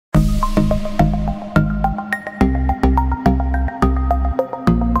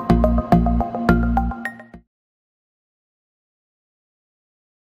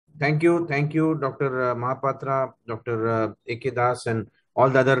Thank you, Dr. Mahapatra, Dr. A.K. Das, and all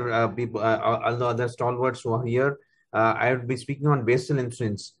the other people, all the other stalwarts who are here. I will be speaking on basal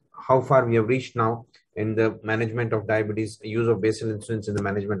insulins, how far we have reached now in the management of diabetes, use of basal insulins in the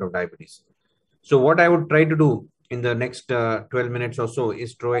management of diabetes. So, what I would try to do in the next 12 minutes or so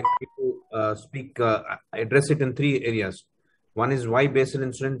is try to address it in three areas. One is why basal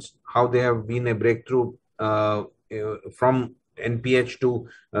insulins, how they have been a breakthrough from NPH to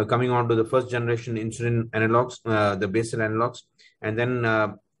coming on to the first generation insulin analogs, the basal analogs, and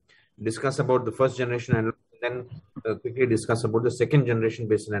then discuss about the first generation analogs, and then quickly discuss about the second generation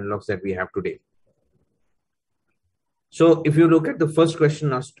basal analogs that we have today. So if you look at the first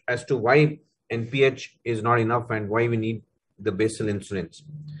question as to why NPH is not enough and why we need the basal insulins.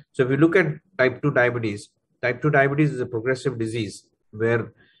 So if you look at type 2 diabetes is a progressive disease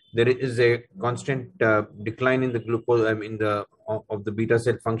where there is a constant decline in the glucose, of the beta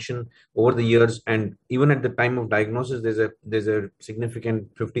cell function over the years, and even at the time of diagnosis, there's a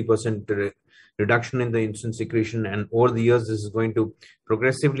significant 50% reduction in the insulin secretion, and over the years, this is going to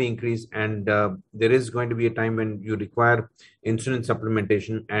progressively increase, and there is going to be a time when you require insulin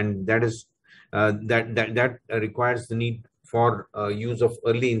supplementation, and that is that requires the need for use of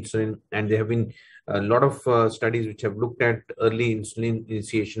early insulin, and there have been a lot of studies which have looked at early insulin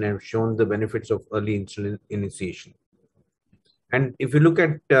initiation and have shown the benefits of early insulin initiation. And if you look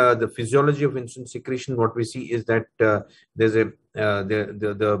at the physiology of insulin secretion, what we see is that there's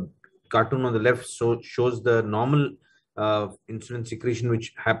the cartoon on the left shows the normal insulin secretion,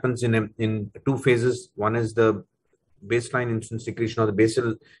 which happens in two phases. One is the baseline insulin secretion or the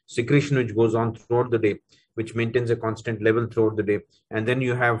basal secretion, which goes on throughout the day, which maintains a constant level throughout the day. And then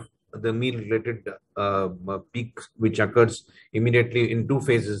you have the meal-related peak, which occurs immediately in two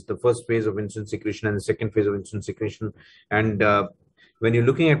phases: the first phase of insulin secretion and the second phase of insulin secretion. And when you're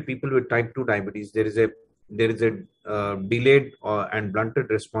looking at people with type 2 diabetes, there is a delayed and blunted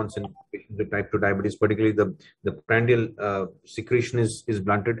response in the type 2 diabetes, particularly the prandial secretion is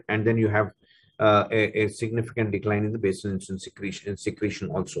blunted, and then you have a significant decline in the basal insulin secretion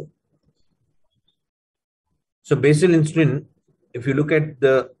also. So basal insulin, if you look at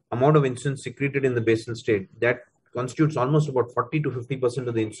the amount of insulin secreted in the basal state, that constitutes almost about 40 to 50%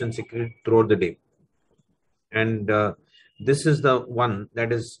 of the insulin secreted throughout the day. And this is the one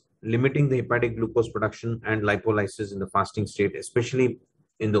that is limiting the hepatic glucose production and lipolysis in the fasting state, especially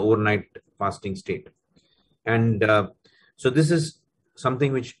in the overnight fasting state. And so this is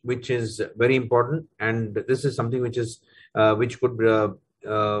something which is very important, and this is something which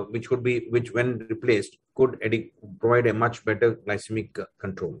when replaced could provide a much better glycemic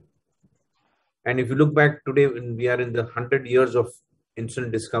control. And if you look back today, when we are in the 100 years of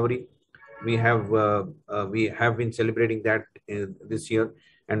insulin discovery, we have been celebrating that this year.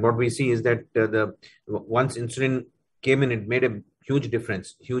 And what we see is that once insulin came in, it made a huge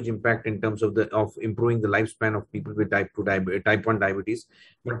difference, huge impact in terms of improving the lifespan of people with type 1 diabetes.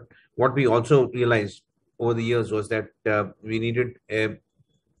 But what we also realized over the years was that we needed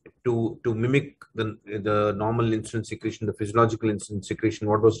to mimic the normal insulin secretion, the physiological insulin secretion.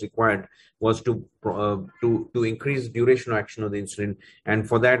 What was required was to increase duration of action of the insulin, and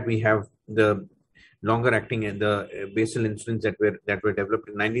for that we have the longer acting and the basal insulins that were developed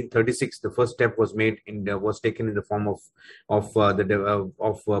in 1936. The first step was taken in the form of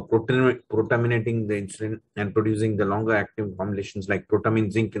protaminating the insulin and producing the longer acting formulations like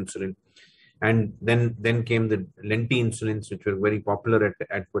protamine zinc insulin. And then came the lenti insulins, which were very popular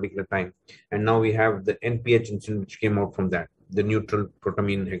at particular time. And now we have the NPH insulin, which came out from that, the neutral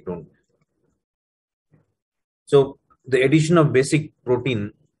protamine hectone. So the addition of basic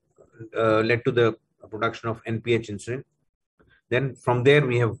protein led to the production of NPH insulin. Then from there,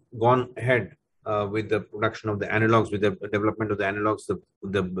 we have gone ahead with the production of the analogs, with the development of the analogs,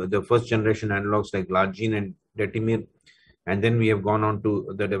 the first generation analogs like Glargine and Detemir. And then we have gone on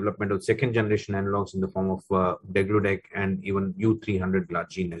to the development of second generation analogs in the form of Degludec and even U300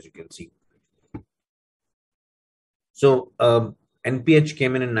 Glargine, as you can see. So NPH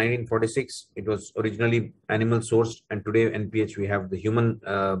came in 1946. It was originally animal sourced, and today NPH, we have the human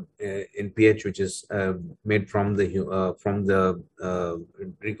NPH, which is made from the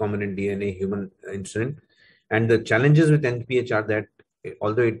recombinant DNA human insulin. And the challenges with NPH are that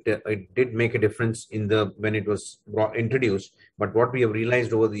although it did make a difference when it was introduced, but what we have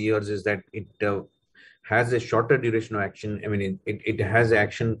realized over the years is that it has a shorter duration of action. I mean, it has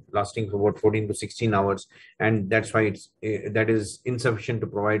action lasting for about 14 to 16 hours, and that's why that is insufficient to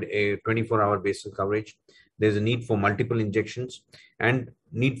provide a 24-hour basal coverage. there's a need for multiple injections and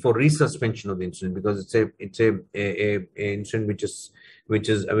need for resuspension of the insulin, because it's a insulin which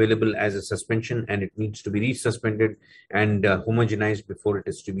is available as a suspension, and it needs to be resuspended and homogenized before it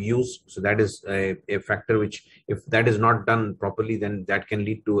is to be used. So that is a factor which, if that is not done properly, then that can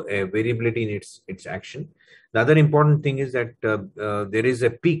lead to a variability in its action. The other important thing is that there is a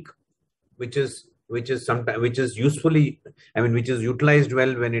peak which is usefully, I mean, which is utilized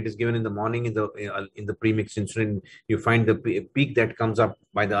well when it is given in the morning in the premixed insulin. You find the peak that comes up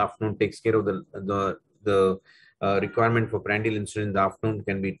by the afternoon takes care of the requirement for prandial insulin in the afternoon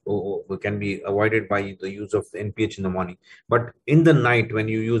can be avoided by the use of NPH in the morning. But in the night, when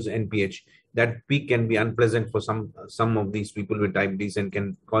you use NPH, that peak can be unpleasant for some of these people with diabetes and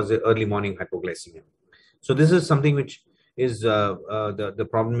can cause an early morning hypoglycemia. So this is something which is the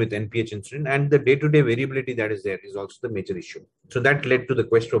problem with NPH insulin, and the day-to-day variability that is there is also the major issue. So that led to the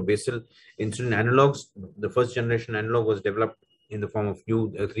quest of basal insulin analogs. The first generation analog was developed in the form of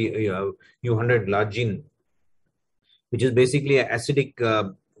U300 Glargine, which is basically an acidic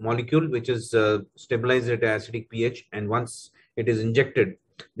molecule which is stabilized at acidic pH, and once it is injected,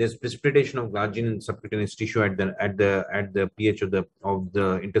 there's precipitation of Glargine in subcutaneous tissue at the pH of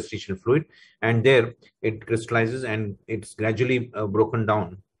the interstitial fluid, and there it crystallizes and it's gradually broken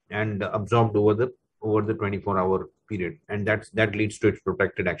down and absorbed over the 24-hour period, and that leads to its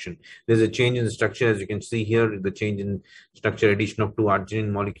protected action. There's a change in the structure, as you can see here, the change in structure, addition of two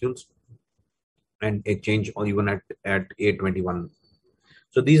arginine molecules, and a change or even at A21.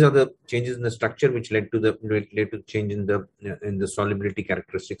 So these are the changes in the structure which led to change in the solubility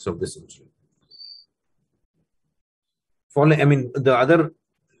characteristics of this insulin. The other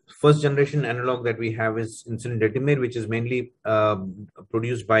first generation analog that we have is insulin Detemir, which is mainly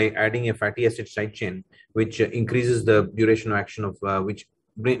produced by adding a fatty acid side chain, which increases the duration of action of which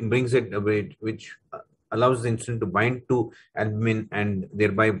allows the insulin to bind to albumin and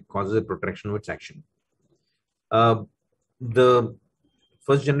thereby causes a protraction of its action. The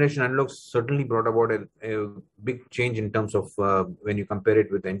first generation analogs certainly brought about a big change in terms of when you compare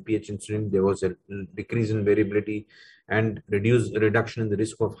it with NPH insulin. There was a decrease in variability and reduction in the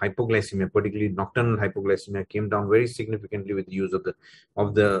risk of hypoglycemia, particularly nocturnal hypoglycemia, came down very significantly with the use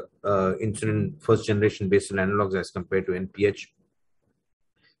of the insulin first generation basal analogs as compared to NPH.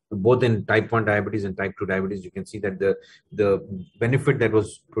 Both in type 1 diabetes and type 2 diabetes, you can see that the benefit that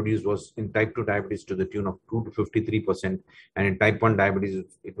was produced was in type 2 diabetes to the tune of 2 to 53%, and in type 1 diabetes,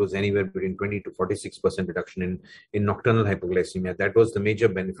 it was anywhere between 20 to 46% reduction in nocturnal hypoglycemia. That was the major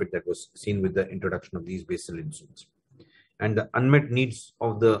benefit that was seen with the introduction of these basal insulins. And the unmet needs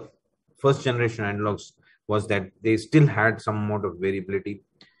of the first generation analogs was that they still had some amount of variability.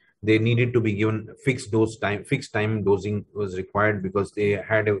 They needed to be given fixed time dosing was required, because they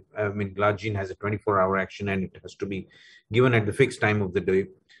had Glargine has a 24-hour action and it has to be given at the fixed time of the day.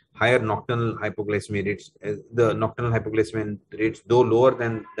 Higher nocturnal hypoglycemia rates, the nocturnal hypoglycemia rates, though lower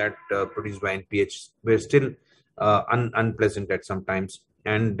than that produced by NPH, were still unpleasant at some times.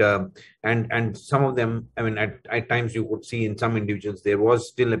 And some of them, at times you would see in some individuals there was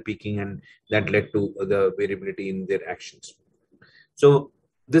still a peaking, and that led to the variability in their actions. So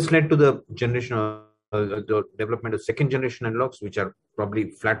this led to the development of second generation analogs, which are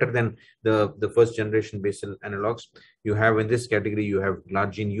probably flatter than the first generation basal analogs. You have in this category, you have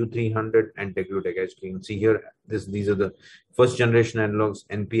Glargine U300 and Degludec. As you can see here, these are the first generation analogs.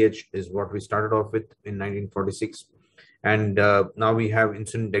 NPH is what we started off with in 1946. And now we have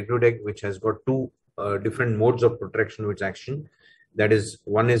insulin Degludec, which has got two different modes of protraction of its action. That is,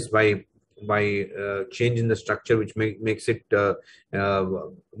 one is by change in the structure, which makes it the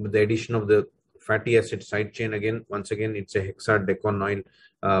addition of the fatty acid side chain. Once again, it's a hexadeconoyl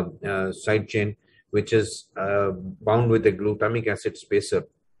side chain, which is bound with a glutamic acid spacer.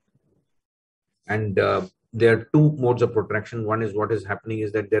 And there are two modes of protraction. One is what is happening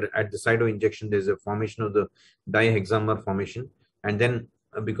is that there at the site of injection, there's a formation of the dihexamer formation, and then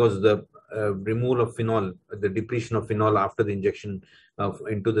because the removal of phenol, the depletion of phenol after the injection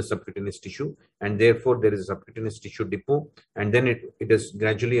into the subcutaneous tissue, and therefore there is a subcutaneous tissue depot, and then it is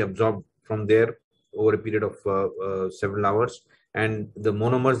gradually absorbed from there over a period of several hours, and the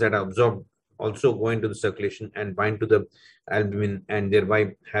monomers that are absorbed also go into the circulation and bind to the albumin, and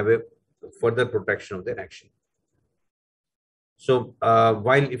thereby have a further protection of their action. So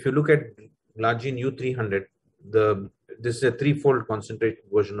while if you look at Glargine U300, this is a threefold concentrated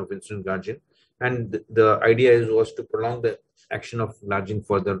version of insulin Glargine, and the idea was to prolong the action of Glargine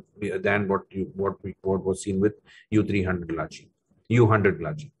further than what was seen with U100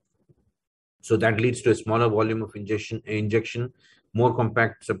 Glargine. So that leads to a smaller volume of injection, more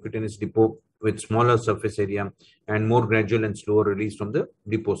compact subcutaneous depot, with smaller surface area and more gradual and slower release from the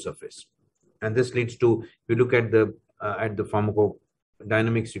depot surface. And this leads to, if you look at the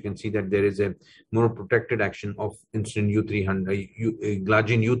pharmacodynamics, you can see that there is a more protected action of insulin U300,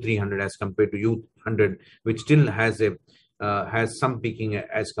 Glargine U300 as compared to U100, which still has some peaking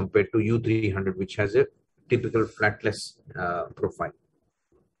as compared to U300, which has a typical flatless profile.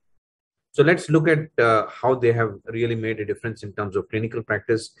 So let's look at how they have really made a difference in terms of clinical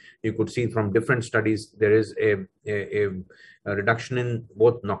practice. You could see from different studies, there is a reduction in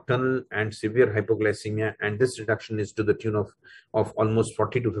both nocturnal and severe hypoglycemia. And this reduction is to the tune of almost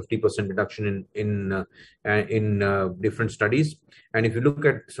 40 to 50% reduction in different studies. And if you look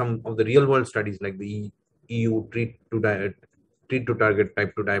at some of the real world studies like the EU Treat to Target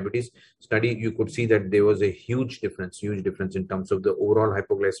Type 2 Diabetes study, you could see that there was a huge difference in terms of the overall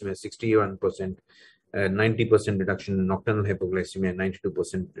hypoglycemia, 61%, 90% reduction in nocturnal hypoglycemia,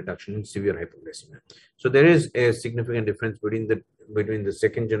 92% reduction in severe hypoglycemia. So there is a significant difference between the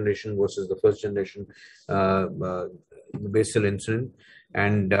second generation versus the first generation basal insulin,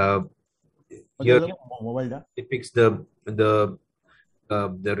 and here it depicts the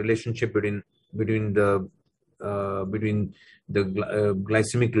relationship between the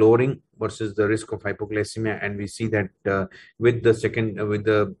glycemic lowering versus the risk of hypoglycemia. And we see that with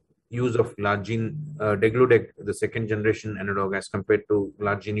the use of Glargine, Degludec, the second generation analog, as compared to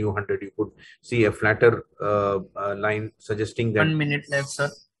Glargine U100, you could see a flatter line suggesting that 1 minute left, sir.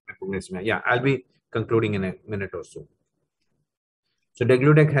 Hypoglycemia. Yeah, I'll be concluding in a minute or so. So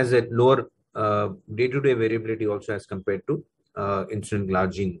Degludec has a lower day-to-day variability also as compared to insulin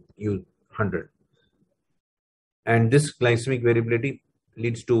Glargine U100. And this glycemic variability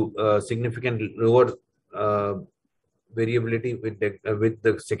leads to significant lower variability with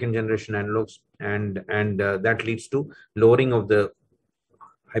the second generation analogs, and that leads to lowering of the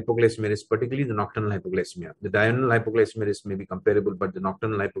hypoglycemia risk, particularly the nocturnal hypoglycemia. The diurnal hypoglycemia risk may be comparable, but the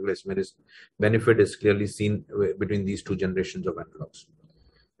nocturnal hypoglycemia risk benefit is clearly seen between these two generations of analogs.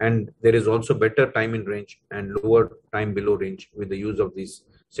 And there is also better time in range and lower time below range with the use of these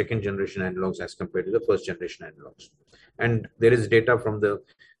second generation analogs as compared to the first generation analogs. And there is data from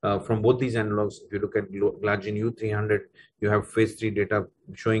both these analogs. If you look at Glargine U300, you have phase 3 data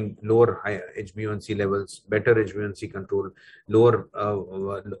showing lower HbA1c levels, better HbA1c control, lower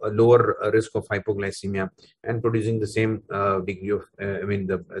risk of hypoglycemia, and producing the same degree of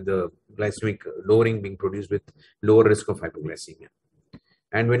the glycemic lowering being produced with lower risk of hypoglycemia.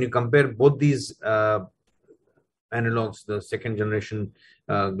 And when you compare both these analogs, the second generation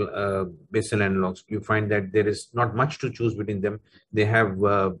basal analogs, you find that there is not much to choose between them. They have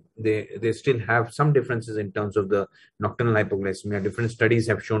they still have some differences in terms of the nocturnal hypoglycemia. Different studies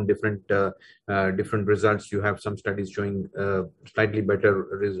have shown different results. You have some studies showing slightly better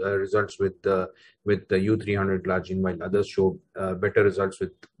results with the U300 Glargine, while others show better results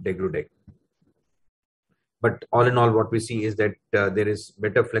with Degludec. But all in all, what we see is that there is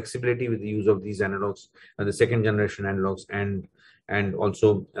better flexibility with the use of these analogs, the second generation analogs, and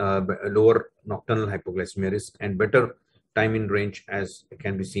also lower nocturnal hypoglycemia risk and better time in range, as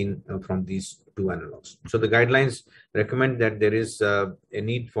can be seen from these two analogs. So the guidelines recommend that there is a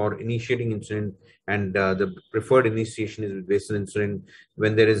need for initiating insulin, and the preferred initiation is with basal insulin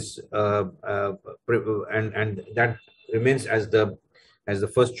when there is and that remains as the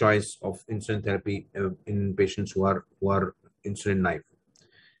first choice of insulin therapy in patients who are insulin naive.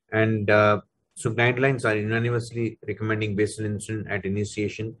 And so guidelines are unanimously recommending basal insulin at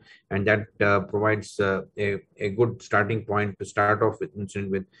initiation, and that provides a good starting point to start off with insulin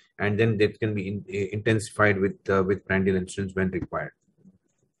with, and then that can be intensified with prandial insulins when required.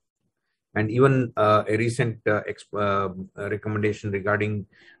 And even a recent recommendation regarding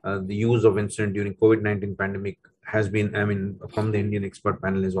the use of insulin during COVID-19 pandemic has been, from the Indian expert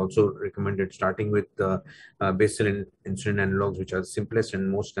panel, is also recommended starting with basal insulin analogs, which are the simplest and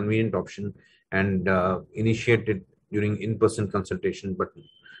most convenient option, and initiated during in-person consultation, but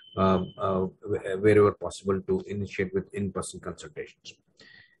wherever possible to initiate with in-person consultations.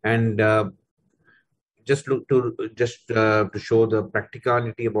 And just to show the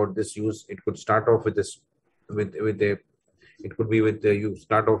practicality about this use, it could start off with this you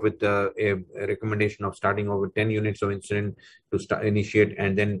start off with a recommendation of starting off with 10 units of insulin to initiate,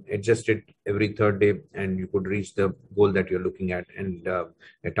 and then adjust it every third day, and you could reach the goal that you're looking at, and a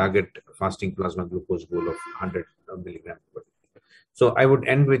target fasting plasma glucose goal of 100 milligrams per day. So I would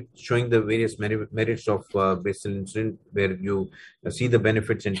end with showing the various merits of basal insulin, where you see the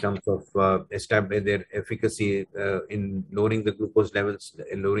benefits in terms of their efficacy in lowering the glucose levels,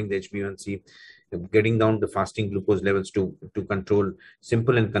 lowering the HbA1c, getting down the fasting glucose levels to control,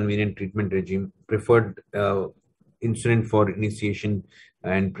 simple and convenient treatment regime, preferred insulin for initiation,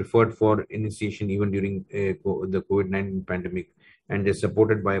 and preferred for initiation even during the COVID-19 pandemic, and is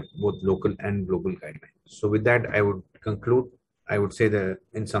supported by both local and global guidelines. So with that, I would conclude. I would say that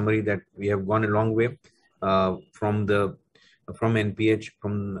in summary that we have gone a long way from NPH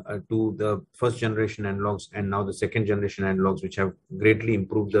to the first generation analogs, and now the second generation analogs, which have greatly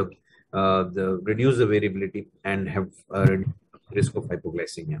improved the reduce the variability and have reduced the risk of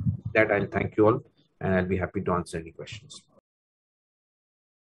hypoglycemia. That I'll thank you all, and I'll be happy to answer any questions.